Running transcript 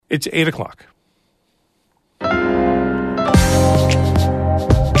It's 8 o'clock.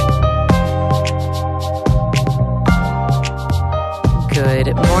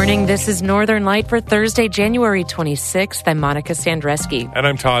 Good morning. This is Northern Light for Thursday, January 26th. I'm Monica Sandreski. And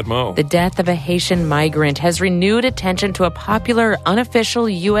I'm Todd Moe. The death of a Haitian migrant has renewed attention to a popular, unofficial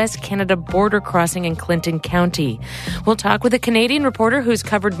U.S.-Canada border crossing in Clinton County. We'll talk with a Canadian reporter who's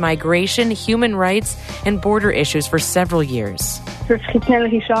covered migration, human rights, and border issues for several years. For Christian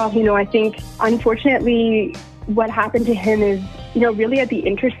Richard, I think, unfortunately, what happened to him is, really at the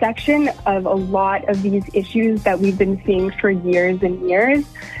intersection of a lot of these issues that we've been seeing for years and years.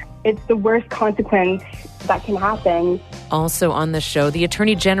 It's the worst consequence that can happen. Also on the show, the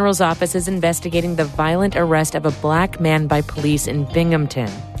Attorney General's office is investigating the violent arrest of a black man by police in Binghamton.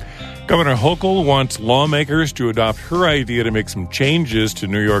 Governor Hochul wants lawmakers to adopt her idea to make some changes to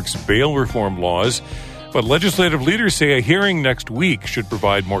New York's bail reform laws, but legislative leaders say a hearing next week should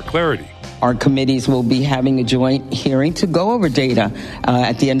provide more clarity. Our committees will be having a joint hearing to go over data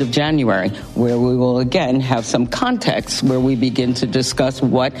at the end of January, where we will again have some context where we begin to discuss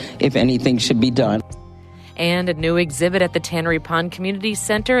what, if anything, should be done. And a new exhibit at the Tannery Pond Community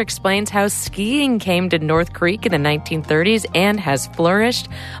Center explains how skiing came to North Creek in the 1930s and has flourished.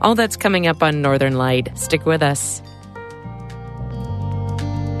 All that's coming up on Northern Light. Stick with us.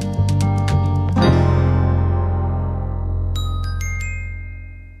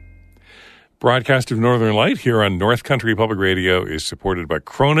 Broadcast of Northern Light here on North Country Public Radio is supported by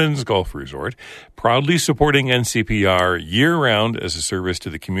Cronin's Golf Resort, proudly supporting NCPR year-round as a service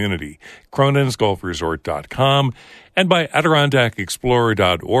to the community. CroninsGolfResort.com and by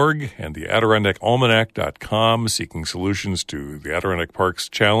AdirondackExplorer.org and the AdirondackAlmanac.com, seeking solutions to the Adirondack Park's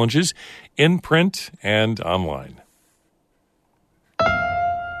challenges in print and online.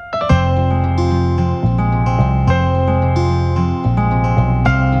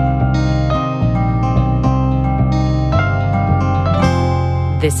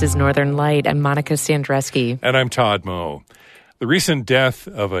 This is Northern Light. I'm Monica Sandreski. And I'm Todd Moe. The recent death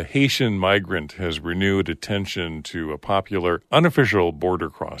of a Haitian migrant has renewed attention to a popular unofficial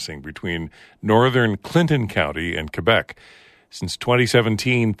border crossing between northern Clinton County and Quebec. Since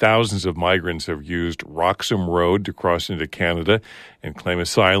 2017, thousands of migrants have used Roxham Road to cross into Canada and claim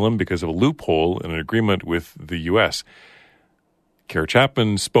asylum because of a loophole in an agreement with the U.S. Kara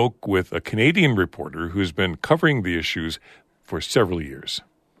Chapman spoke with a Canadian reporter who's been covering the issues for several years.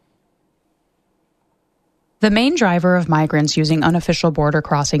 The main driver of migrants using unofficial border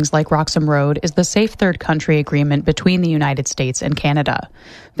crossings like Roxham Road is the Safe Third Country Agreement between the United States and Canada.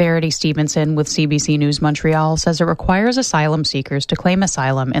 Verity Stevenson with CBC News Montreal says it requires asylum seekers to claim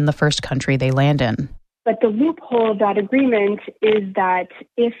asylum in the first country they land in. But the loophole of that agreement is that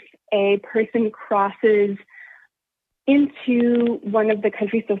if a person crosses into one of the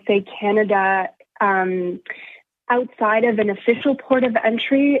countries, so say Canada, outside of an official port of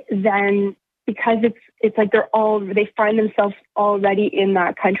entry, then because it's like they find themselves already in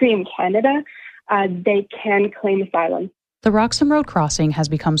that country, in Canada, they can claim asylum. The Roxham Road crossing has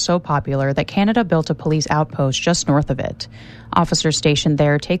become so popular that Canada built a police outpost just north of it. Officers stationed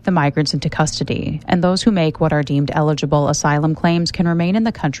there take the migrants into custody, and those who make what are deemed eligible asylum claims can remain in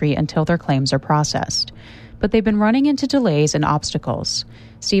the country until their claims are processed. But they've been running into delays and obstacles.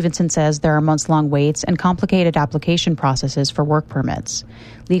 Stevenson says there are months-long waits and complicated application processes for work permits.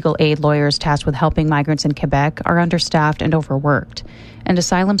 Legal aid lawyers tasked with helping migrants in Quebec are understaffed and overworked, and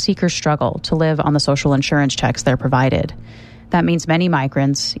asylum seekers struggle to live on the social insurance checks they're provided. That means many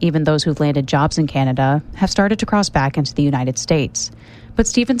migrants, even those who've landed jobs in Canada, have started to cross back into the United States. But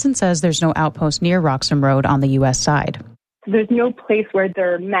Stevenson says there's no outpost near Roxham Road on the U.S. side. There's no place where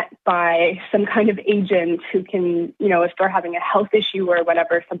they're met by some kind of agent who can, if they're having a health issue or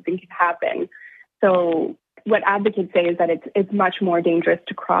whatever, something can happen. So what advocates say is that it's much more dangerous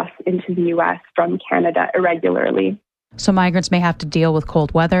to cross into the U.S. from Canada irregularly. So migrants may have to deal with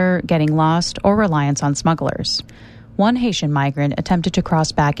cold weather, getting lost, or reliance on smugglers. One Haitian migrant attempted to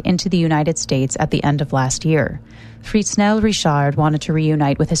cross back into the United States at the end of last year. Fritznel Richard wanted to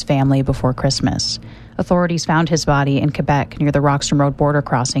reunite with his family before Christmas. Authorities found his body in Quebec near the Roxham Road border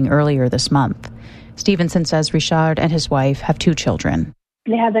crossing earlier this month. Stevenson says Richard and his wife have 2 children.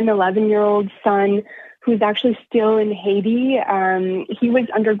 They have an 11-year-old son who's actually still in Haiti. He was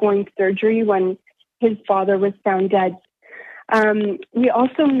undergoing surgery when his father was found dead. We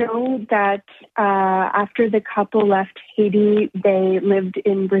also know that after the couple left Haiti, they lived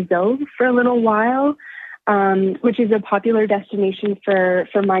in Brazil for a little while, which is a popular destination for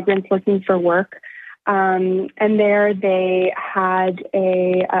migrants looking for work. And there they had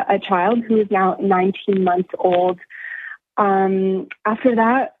a child who is now 19 months old. After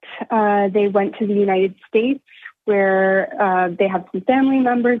that, they went to the United States, where they have some family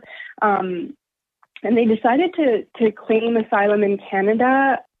members, and they decided to claim asylum in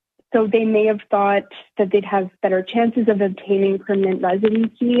Canada. So they may have thought that they'd have better chances of obtaining permanent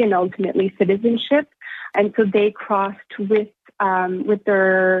residency and ultimately citizenship. And so they crossed with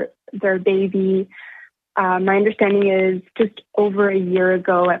their baby. My understanding is just over a year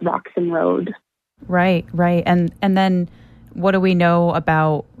ago at Roxham Road. Right. And then what do we know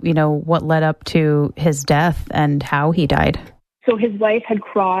about, what led up to his death and how he died? So his wife had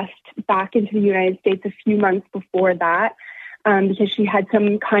crossed back into the United States a few months before that because she had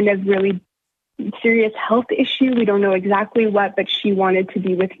some kind of really serious health issue. We don't know exactly what, but she wanted to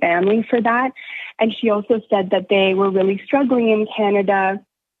be with family for that. And she also said that they were really struggling in Canada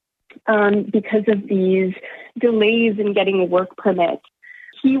because of these delays in getting a work permit.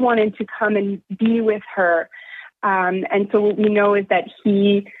 He wanted to come and be with her. And so what we know is that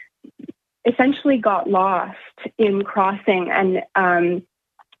he essentially got lost in crossing and,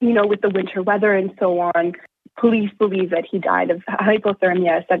 with the winter weather and so on, police believe that he died of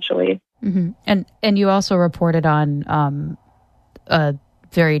hypothermia, essentially. Mm-hmm. And you also reported on a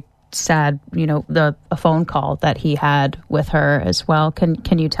very sad, a phone call that he had with her as well.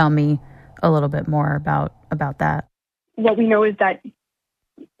 Can you tell me a little bit more about that? What we know is that,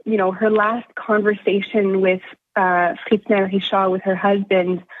 her last conversation with Fritzner Richard, with her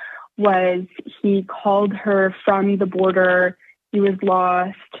husband, was he called her from the border. He was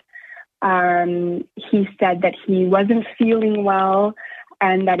lost. He said that he wasn't feeling well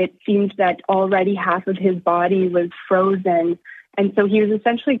and that it seemed that already half of his body was frozen. And so he was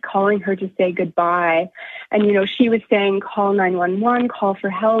essentially calling her to say goodbye. And, she was saying, call 911, call for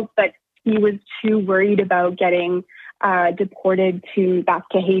help, but he was too worried about getting deported back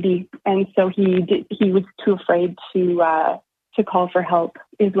to Haiti. And so he was too afraid to call for help,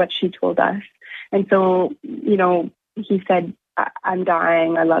 is what she told us. And so, he said, I'm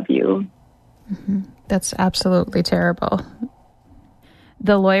dying. I love you. Mm-hmm. That's absolutely terrible.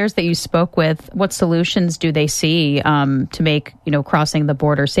 The lawyers that you spoke with, what solutions do they see to make, crossing the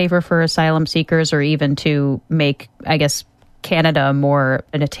border safer for asylum seekers, or even to make, I guess, Canada more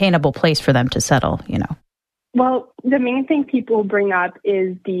an attainable place for them to settle, Well, the main thing people bring up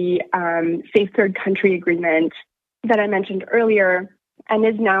is the Safe Third Country Agreement that I mentioned earlier, and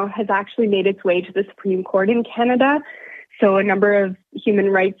has actually made its way to the Supreme Court in Canada. So a number of human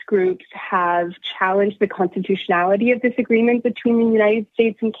rights groups have challenged the constitutionality of this agreement between the United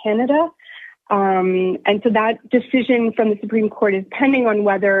States and Canada. And so that decision from the Supreme Court is pending on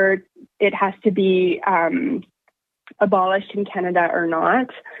whether it has to be abolished in Canada or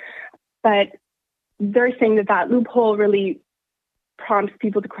not. But they're saying that loophole really prompts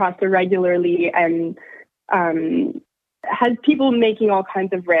people to cross irregularly and has people making all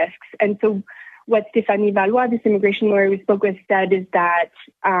kinds of risks. And so what Stéphanie Valois, this immigration lawyer we spoke with, said is that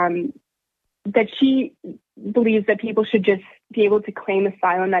she believes that people should just be able to claim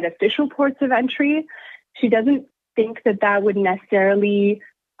asylum at official ports of entry. She doesn't think that would necessarily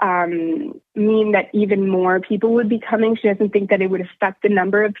mean that even more people would be coming. She doesn't think that it would affect the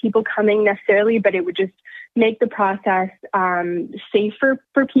number of people coming necessarily, but it would just make the process safer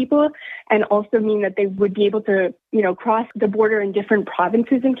for people, and also mean that they would be able to, cross the border in different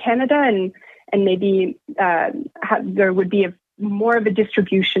provinces in Canada, and maybe there would be more of a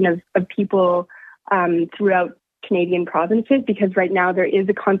distribution of people throughout Canadian provinces, because right now there is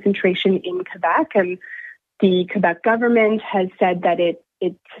a concentration in Quebec, and the Quebec government has said that it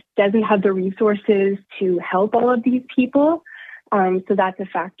doesn't have the resources to help all of these people. So that's a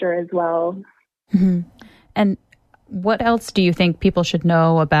factor as well. Mm-hmm. And what else do you think people should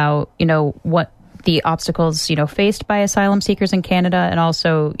know about, what the obstacles, faced by asylum seekers in Canada, and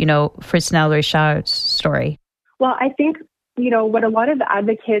also, Fritzner Richard's story? Well, I think, what a lot of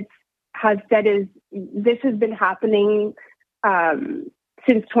advocates have said is this has been happening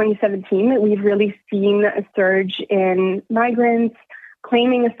since 2017, that we've really seen a surge in migrants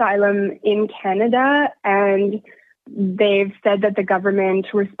claiming asylum in Canada, and they've said that the government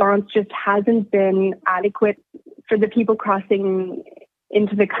response just hasn't been adequate for the people crossing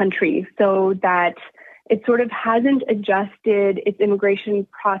into the country, so that it sort of hasn't adjusted its immigration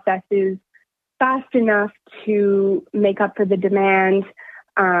processes fast enough to make up for the demand,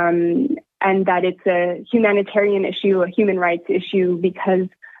 and that it's a humanitarian issue, a human rights issue, because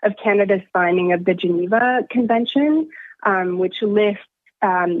of Canada's signing of the Geneva Convention, which lists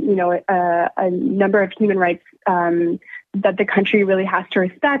a number of human rights that the country really has to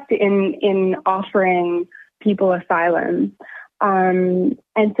respect in offering people asylum. And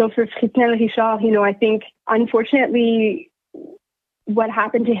so for Fritzner Richard, I think, unfortunately, what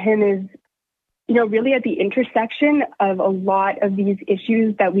happened to him is, really at the intersection of a lot of these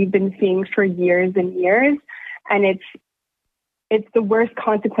issues that we've been seeing for years and years. And it's the worst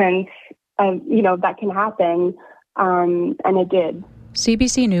consequence of, that can happen. And it did.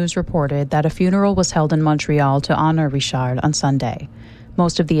 CBC News reported that a funeral was held in Montreal to honor Richard on Sunday.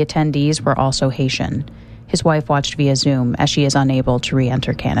 Most of the attendees were also Haitian. His wife watched via Zoom as she is unable to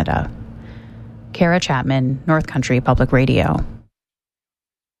re-enter Canada. Kara Chapman, North Country Public Radio.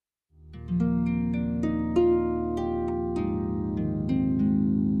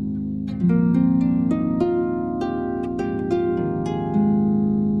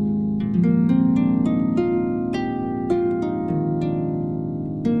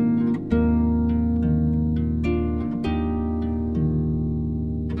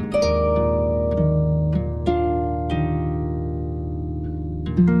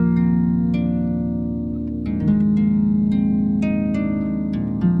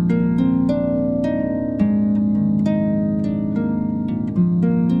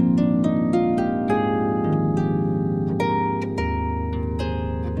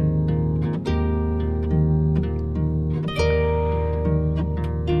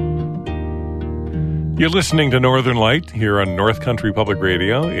 You're listening to Northern Light here on North Country Public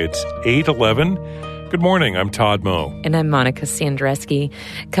Radio. It's 8:11. Good morning. I'm Todd Moe. And I'm Monica Sandreski.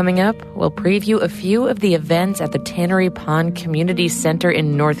 Coming up, we'll preview a few of the events at the Tannery Pond Community Center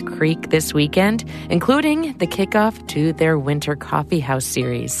in North Creek this weekend, including the kickoff to their Winter Coffee House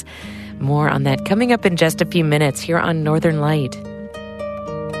series. More on that coming up in just a few minutes here on Northern Light.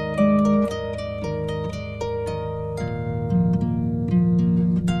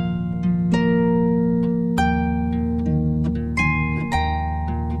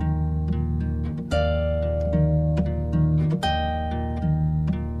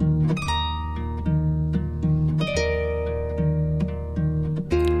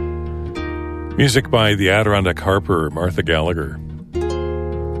 Music by the Adirondack Harper, Martha Gallagher.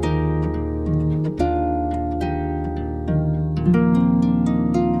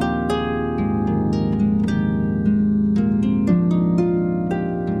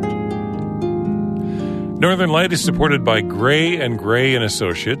 Northern Light is supported by Gray & Gray &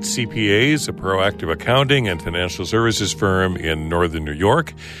 Associates, CPAs, a proactive accounting and financial services firm in northern New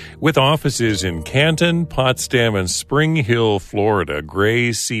York, with offices in Canton, Potsdam, and Spring Hill, Florida,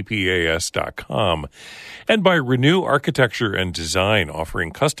 graycpas.com. And by Renew Architecture and Design,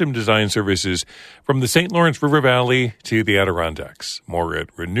 offering custom design services from the St. Lawrence River Valley to the Adirondacks. More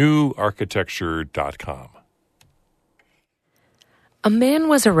at renewarchitecture.com. A man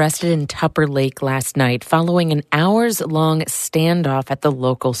was arrested in Tupper Lake last night following an hours-long standoff at the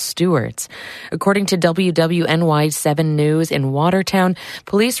local Stewart's. According to WWNY 7 News in Watertown,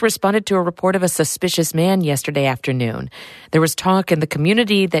 police responded to a report of a suspicious man yesterday afternoon. There was talk in the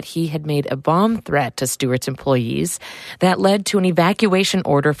community that he had made a bomb threat to Stewart's employees that led to an evacuation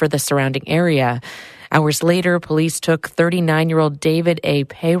order for the surrounding area. Hours later, police took 39-year-old David A.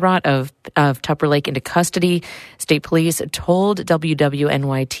 Payrot of Tupper Lake into custody. State police told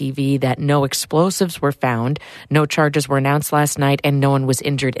WWNY-TV that no explosives were found, no charges were announced last night, and no one was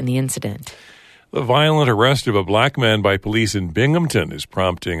injured in the incident. The violent arrest of a black man by police in Binghamton is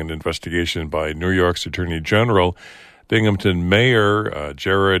prompting an investigation by New York's Attorney General. Binghamton Mayor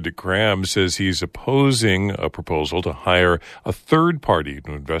Jared Graham says he's opposing a proposal to hire a third party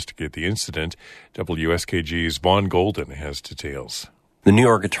to investigate the incident. WSKG's Vaughn Golden has details. The New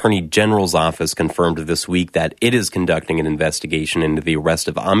York Attorney General's office confirmed this week that it is conducting an investigation into the arrest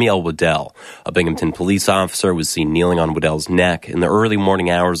of Amiel Waddell. A Binghamton police officer was seen kneeling on Waddell's neck in the early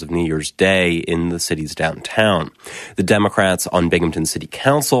morning hours of New Year's Day in the city's downtown. The Democrats on Binghamton City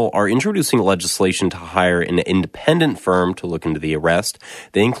Council are introducing legislation to hire an independent firm to look into the arrest.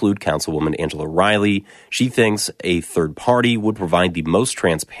 They include Councilwoman Angela Riley. She thinks a third party would provide the most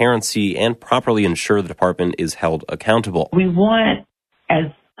transparency and properly ensure the department is held accountable. We want, as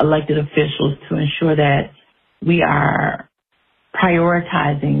elected officials, to ensure that we are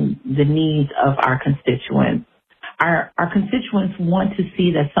prioritizing the needs of our constituents. Our constituents want to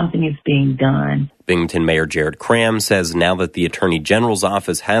see that something is being done. Binghamton Mayor Jared Cram says now that the Attorney General's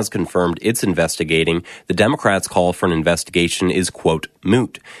office has confirmed it's investigating, the Democrats' call for an investigation is, quote,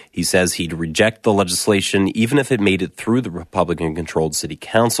 moot. He says he'd reject the legislation even if it made it through the Republican-controlled city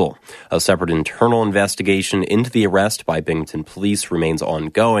council. A separate internal investigation into the arrest by Binghamton police remains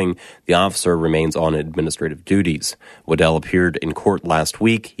ongoing. The officer remains on administrative duties. Waddell appeared in court last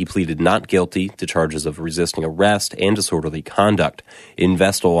week. He pleaded not guilty to charges of resisting arrest and disorderly conduct. In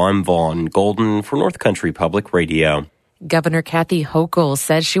Vestal, I'm Vaughn Golden for North Country Public Radio. Governor Kathy Hochul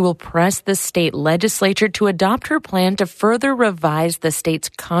says she will press the state legislature to adopt her plan to further revise the state's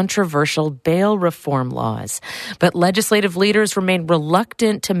controversial bail reform laws. But legislative leaders remain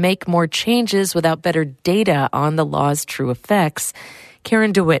reluctant to make more changes without better data on the law's true effects.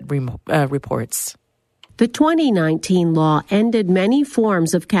 Karen DeWitt reports. The 2019 law ended many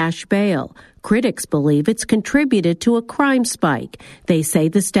forms of cash bail. Critics believe it's contributed to a crime spike. They say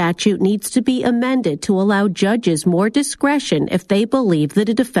the statute needs to be amended to allow judges more discretion if they believe that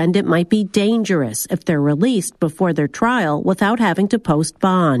a defendant might be dangerous if they're released before their trial without having to post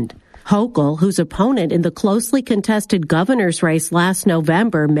bond. Hochul, whose opponent in the closely contested governor's race last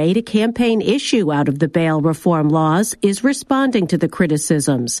November made a campaign issue out of the bail reform laws, is responding to the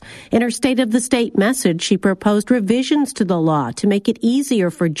criticisms. In her State of the State message, she proposed revisions to the law to make it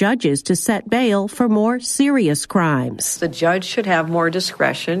easier for judges to set bail for more serious crimes. The judge should have more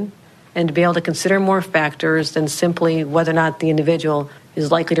discretion and to be able to consider more factors than simply whether or not the individual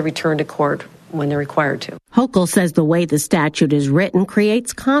is likely to return to court when they're required to. Hochul says the way the statute is written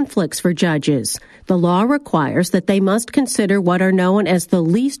creates conflicts for judges. The law requires that they must consider what are known as the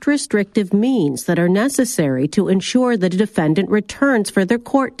least restrictive means that are necessary to ensure that a defendant returns for their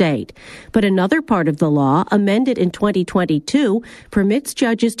court date. But another part of the law, amended in 2022, permits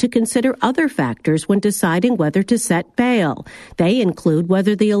judges to consider other factors when deciding whether to set bail. They include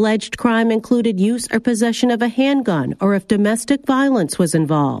whether the alleged crime included use or possession of a handgun or if domestic violence was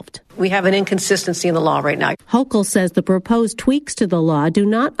involved. We have an inconsistency in the law right now. Hochul says the proposed tweaks to the law do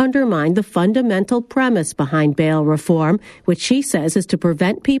not undermine the fundamental premise behind bail reform, which she says is to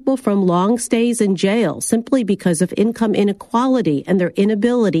prevent people from long stays in jail simply because of income inequality and their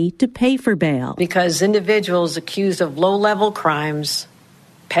inability to pay for bail. Because individuals accused of low-level crimes,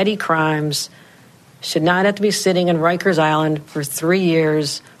 petty crimes, should not have to be sitting in Rikers Island for 3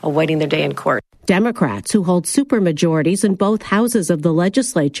 years awaiting their day in court. Democrats, who hold supermajorities in both houses of the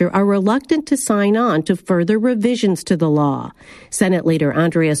legislature, are reluctant to sign on to further revisions to the law. Senate Leader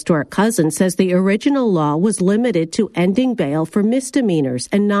Andrea Stewart-Cousins says the original law was limited to ending bail for misdemeanors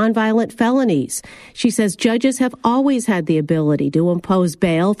and nonviolent felonies. She says judges have always had the ability to impose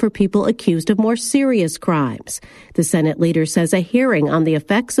bail for people accused of more serious crimes. The Senate leader says a hearing on the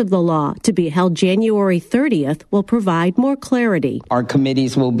effects of the law to be held January 30th will provide more clarity. Our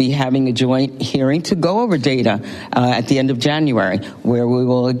committees will be having a joint hearing to go over data at the end of January, where we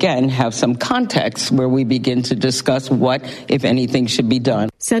will again have some context where we begin to discuss what, if anything, should be done.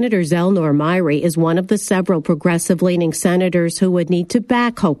 Senator Zelnor Myrie is one of the several progressive-leaning senators who would need to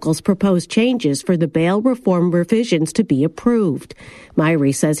back Hochul's proposed changes for the bail reform revisions to be approved.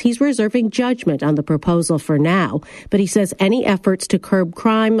 Myrie says he's reserving judgment on the proposal for now, but he says any efforts to curb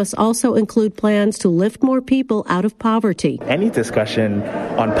crime must also include plans to lift more people out of poverty. Any discussion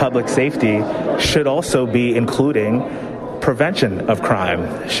on public safety should also be including prevention of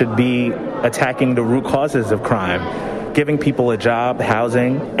crime, should be attacking the root causes of crime, giving people a job,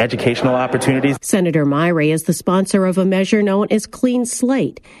 housing, educational opportunities. Senator Myrie is the sponsor of a measure known as Clean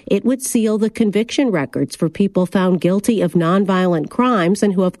Slate. It would seal the conviction records for people found guilty of nonviolent crimes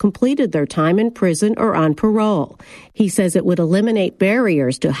and who have completed their time in prison or on parole. He says it would eliminate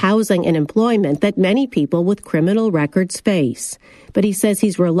barriers to housing and employment that many people with criminal records face. But he says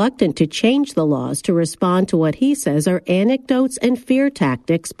he's reluctant to change the laws to respond to what he says are anecdotes and fear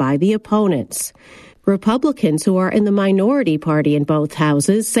tactics by the opponents. Republicans who are in the minority party in both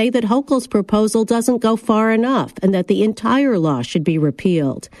houses say that Hochul's proposal doesn't go far enough and that the entire law should be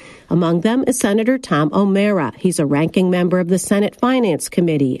repealed. Among them is Senator Tom O'Mara. He's a ranking member of the Senate Finance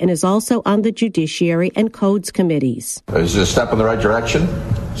Committee and is also on the Judiciary and Codes Committees. Is it a step in the right direction?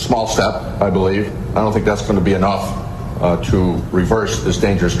 Small step, I believe. I don't think that's going to be enough to reverse this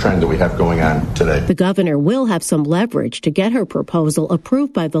dangerous trend that we have going on today. The governor will have some leverage to get her proposal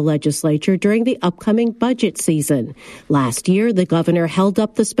approved by the legislature during the upcoming budget season. Last year, the governor held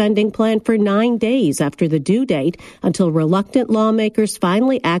up the spending plan for 9 days after the due date until reluctant lawmakers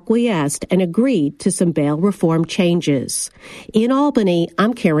finally acquiesced and agreed to some bail reform changes. In Albany,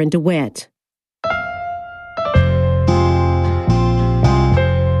 I'm Karen DeWitt.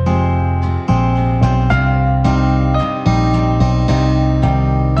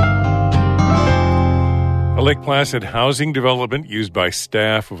 A Lake Placid housing development used by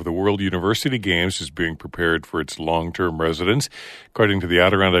staff of the World University Games is being prepared for its long-term residents. According to the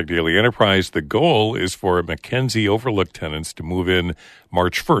Adirondack Daily Enterprise, the goal is for Mackenzie Overlook tenants to move in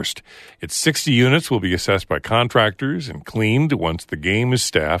March 1st. Its 60 units will be assessed by contractors and cleaned once the game is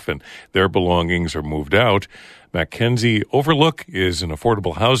staff and their belongings are moved out. Mackenzie Overlook is an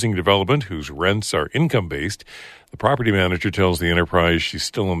affordable housing development whose rents are income-based. The property manager tells the Enterprise she's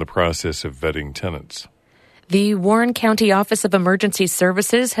still in the process of vetting tenants. The Warren County Office of Emergency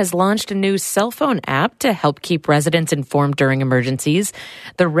Services has launched a new cell phone app to help keep residents informed during emergencies.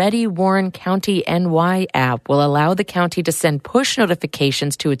 The Ready Warren County NY app will allow the county to send push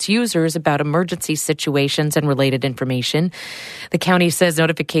notifications to its users about emergency situations and related information. The county says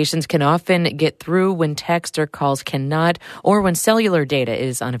notifications can often get through when text or calls cannot, or when cellular data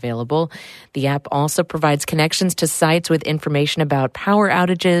is unavailable. The app also provides connections to sites with information about power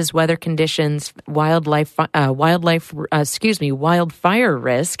outages, weather conditions, wildfire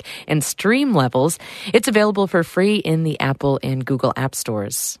risk, and stream levels. It's available for free in the Apple and Google App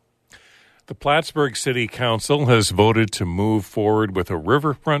Stores. The Plattsburgh City Council has voted to move forward with a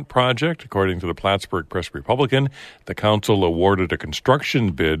riverfront project. According to the Plattsburgh Press-Republican, the council awarded a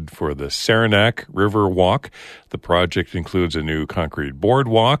construction bid for the Saranac River Walk. The project includes a new concrete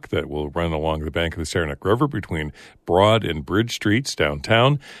boardwalk that will run along the bank of the Saranac River between Broad and Bridge Streets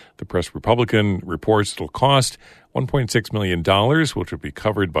downtown. The Press-Republican reports it'll cost $1.6 million, which will be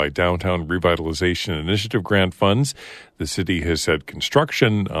covered by Downtown Revitalization Initiative grant funds. The city has said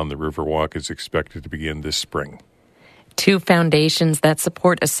construction on the Riverwalk is expected to begin this spring. Two foundations that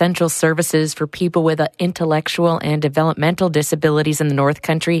support essential services for people with intellectual and developmental disabilities in the North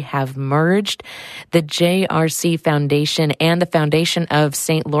Country have merged. The JRC Foundation and the Foundation of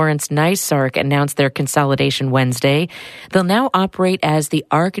St. Lawrence Nysark announced their consolidation Wednesday. They'll now operate as the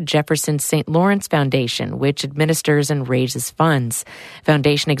Ark Jefferson St. Lawrence Foundation, which administers and raises funds.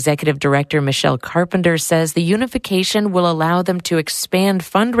 Foundation Executive Director Michelle Carpenter says the unification will allow them to expand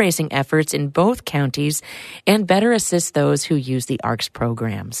fundraising efforts in both counties and better assist those who use the ARC's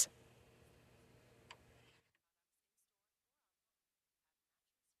programs.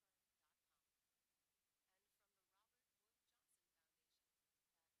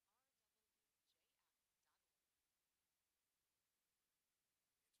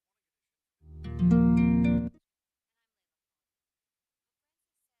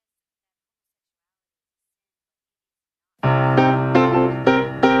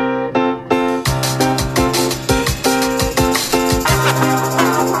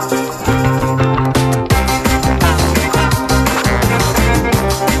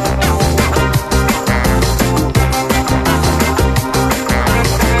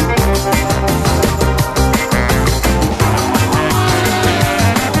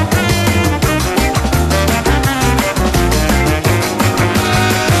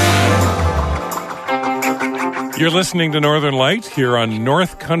 You're listening to Northern Light here on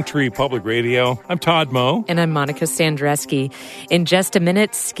North Country Public Radio. I'm Todd Moe. And I'm Monica Sandreski. In just a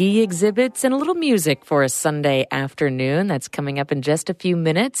minute, ski exhibits and a little music for a Sunday afternoon. That's coming up in just a few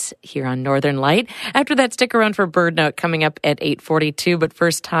minutes here on Northern Light. After that, stick around for Bird Note coming up at 8:42. But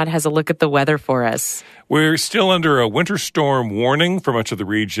first, Todd has a look at the weather for us. We're still under a winter storm warning for much of the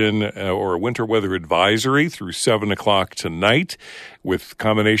region, or a winter weather advisory through 7 o'clock tonight, with a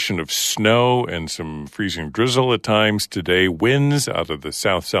combination of snow and some freezing drizzle at times today. Winds out of the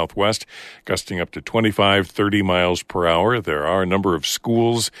south-southwest gusting up to 25, 30 miles per hour. There are a number of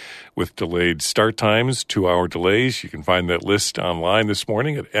schools with delayed start times, 2-hour delays. You can find that list online this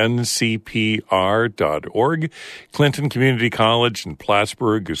morning at ncpr.org. Clinton Community College in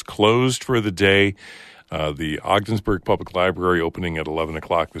Plattsburgh is closed for the day. The Ogdensburg Public Library opening at 11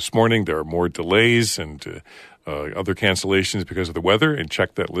 o'clock this morning. There are more delays and other cancellations because of the weather, and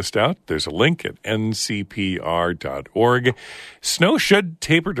check that list out. There's a link at ncpr.org. Snow should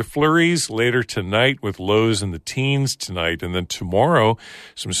taper to flurries later tonight with lows in the teens tonight, and then tomorrow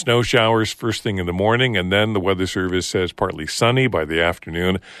some snow showers first thing in the morning, and then the Weather Service says partly sunny by the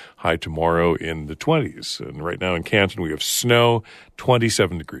afternoon, high tomorrow in the 20s. And right now in Canton we have snow,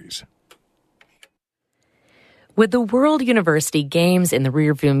 27 degrees. With the World University Games in the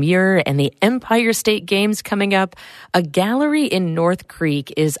rearview mirror and the Empire State Games coming up, a gallery in North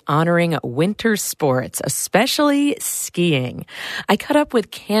Creek is honoring winter sports, especially skiing. I caught up with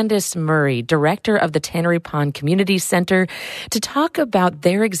Candace Murray, director of the Tannery Pond Community Center, to talk about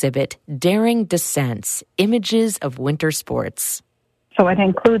their exhibit, Daring Descents, Images of Winter Sports. So it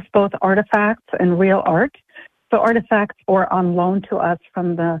includes both artifacts and real art. So artifacts were on loan to us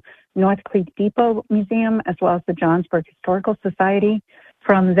from the North Creek Depot Museum, as well as the Johnsburg Historical Society.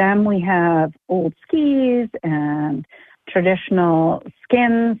 From them, we have old skis and traditional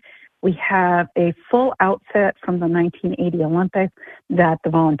skins. We have a full outfit from the 1980 Olympics that the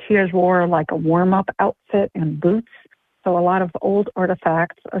volunteers wore, like a warm-up outfit and boots. So a lot of old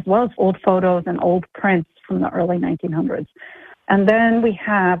artifacts, as well as old photos and old prints from the early 1900s. And then we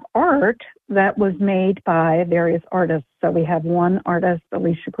have art that was made by various artists. So we have one artist,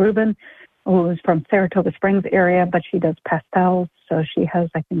 Alicia Grubin, who's from Saratoga Springs area, but she does pastels. So she has,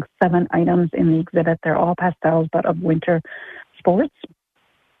 I think, 7 items in the exhibit. They're all pastels, but of winter sports.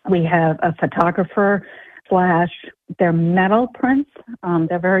 We have a photographer / they're metal prints.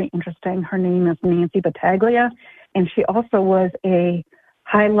 They're very interesting. Her name is Nancy Battaglia, and she also was a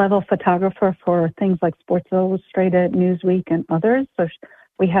high-level photographer for things like Sports Illustrated, Newsweek, and others. So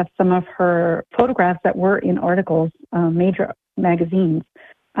we have some of her photographs that were in articles, major magazines.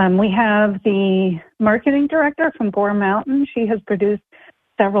 We have the marketing director from Gore Mountain. She has produced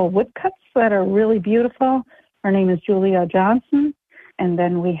several woodcuts that are really beautiful. Her name is Julia Johnson. And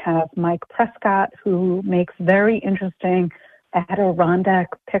then we have Mike Prescott, who makes very interesting Adirondack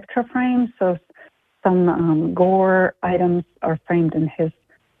picture frames. So some Gore items are framed in his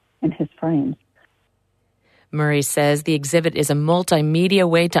frames. Murray says the exhibit is a multimedia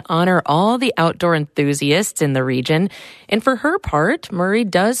way to honor all the outdoor enthusiasts in the region. And for her part, Murray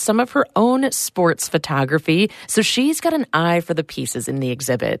does some of her own sports photography, so she's got an eye for the pieces in the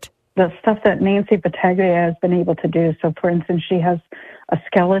exhibit. The stuff that Nancy Battaglia has been able to do. So, for instance, she has a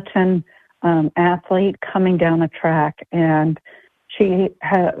skeleton athlete coming down a track, and she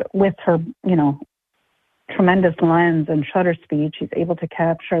with her, tremendous lens and shutter speed, she's able to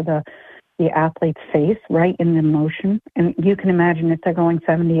capture the athlete's face right in the motion. And you can imagine if they're going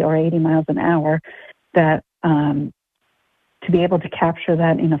 70 or 80 miles an hour, that to be able to capture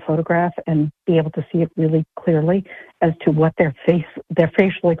that in a photograph and be able to see it really clearly as to what their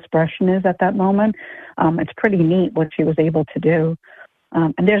facial expression is at that moment, it's pretty neat what she was able to do.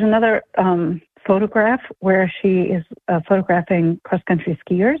 And there's another photograph where she is photographing cross-country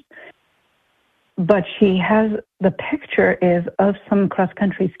skiers, but the picture is of some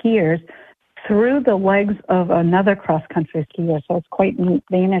cross-country skiers through the legs of another cross-country skier. So it's quite neat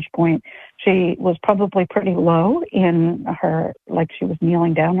vantage point. She was probably pretty low in her, like she was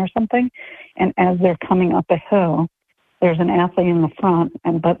kneeling down or something. And as they're coming up a hill, there's an athlete in the front,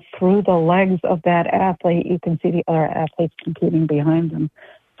 but through the legs of that athlete, you can see the other athletes competing behind them.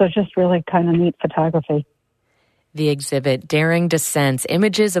 So it's just really kind of neat photography. The exhibit, Daring Descents,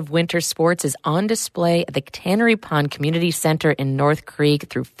 Images of Winter Sports, is on display at the Tannery Pond Community Center in North Creek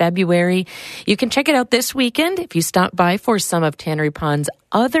through February. You can check it out this weekend if you stop by for some of Tannery Pond's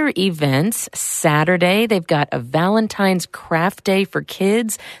other events. Saturday, they've got a Valentine's Craft Day for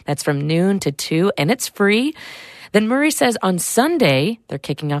kids. That's from noon to 2, and it's free. Then Murray says on Sunday, they're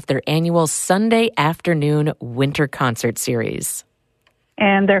kicking off their annual Sunday afternoon winter concert series.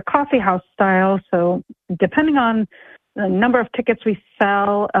 And they're coffee house style, so depending on the number of tickets we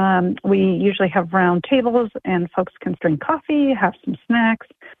sell, we usually have round tables and folks can drink coffee, have some snacks.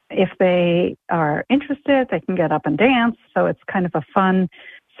 If they are interested, they can get up and dance. So it's kind of a fun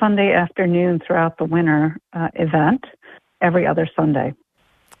Sunday afternoon throughout the winter event every other Sunday.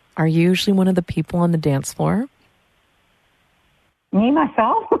 Are you usually one of the people on the dance floor? Me,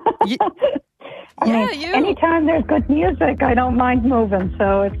 myself? I mean, you. Anytime there's good music, I don't mind moving.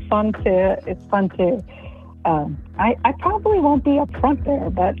 So it's fun to. I probably won't be up front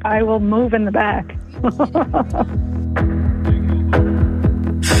there, but I will move in the back.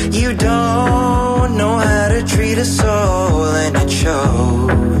 You don't know how to treat a soul, and it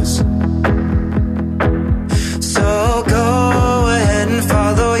shows. So go ahead and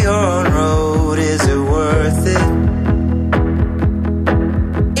follow your own road. Is it worth it?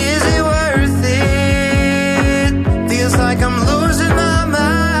 Like I'm losing my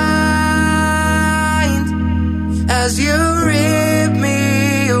mind as you rip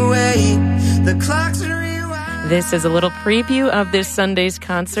me away. The clock's rewind. This is a little preview of this Sunday's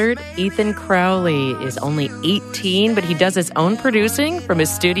concert. Ethan Crowley is only 18, but he does his own producing from his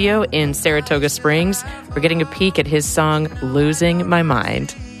studio in Saratoga Springs. We're getting a peek at his song, Losing My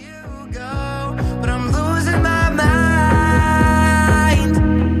Mind. But I'm losing my mind.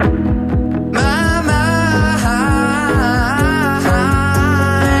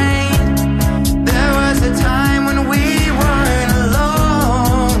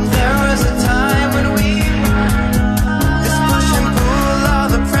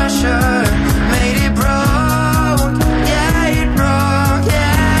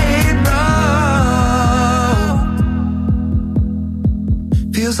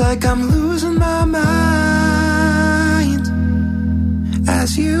 Like I'm losing my mind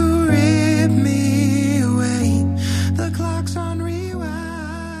as you rip me away. The clock's on rewind,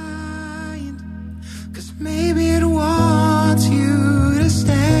 'cause maybe it wants you to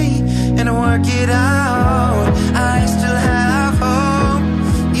stay and work it out. I still have hope.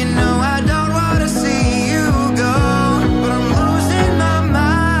 You know I don't want to see you go, but I'm losing my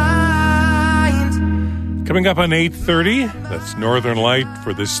mind. Coming up on 8:30, that's Northern Light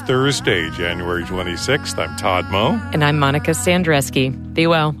for this Thursday, January 26th. I'm Todd Moe. And I'm Monica Sandreski. Be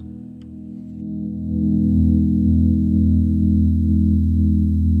well.